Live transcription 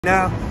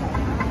Now,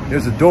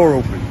 there's a door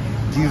open.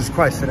 Jesus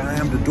Christ said, I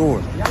am the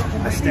door.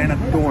 I stand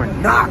at the door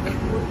and knock.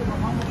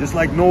 Just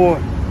like Noah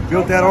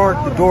built that ark,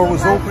 the door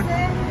was open.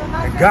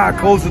 And God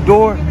closed the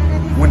door.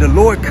 When the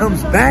Lord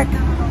comes back,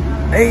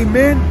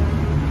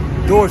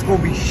 amen, the door's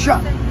going to be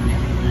shut.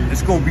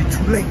 It's going to be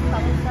too late.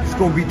 It's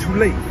going to be too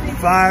late.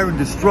 Fire and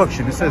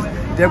destruction. It says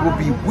there will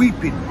be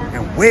weeping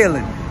and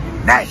wailing,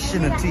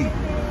 gnashing of teeth.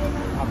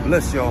 I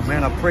bless y'all,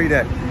 man. I pray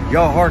that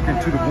y'all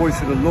hearken to the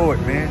voice of the Lord,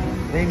 man.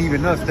 It ain't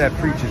even us that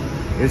preaching.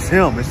 It's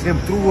him. It's him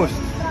through us.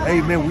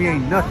 Amen. We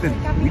ain't nothing.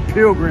 We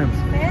pilgrims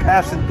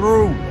passing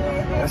through.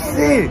 That's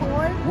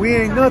it. We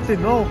ain't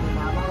nothing. No.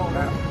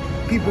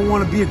 People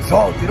want to be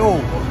exalted.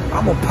 Oh,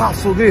 I'm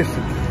apostle this,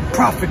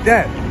 prophet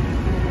that.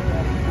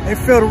 They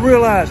fail to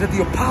realize that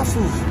the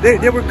apostles,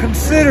 they were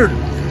considered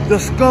the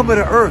scum of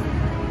the earth.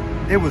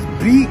 They was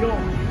beat.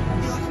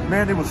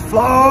 Man, they was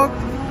flogged.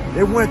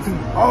 They went through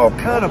all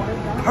kind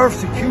of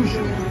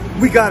persecution.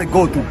 We got to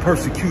go through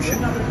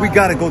persecution. We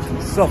got to go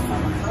through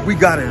suffering. We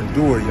got to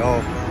endure,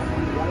 y'all.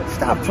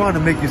 Stop trying to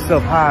make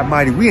yourself high and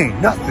mighty. We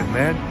ain't nothing,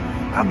 man.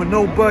 I'm a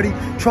nobody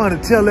trying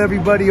to tell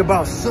everybody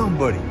about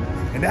somebody.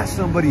 And that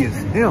somebody is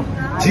him,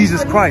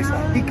 Jesus Christ.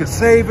 He could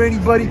save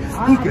anybody.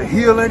 He could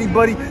heal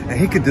anybody. And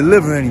he could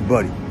deliver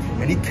anybody.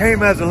 And he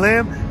came as a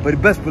lamb, but you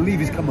best believe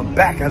he's coming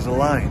back as a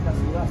lion.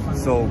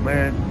 So,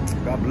 man,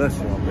 God bless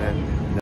y'all, man.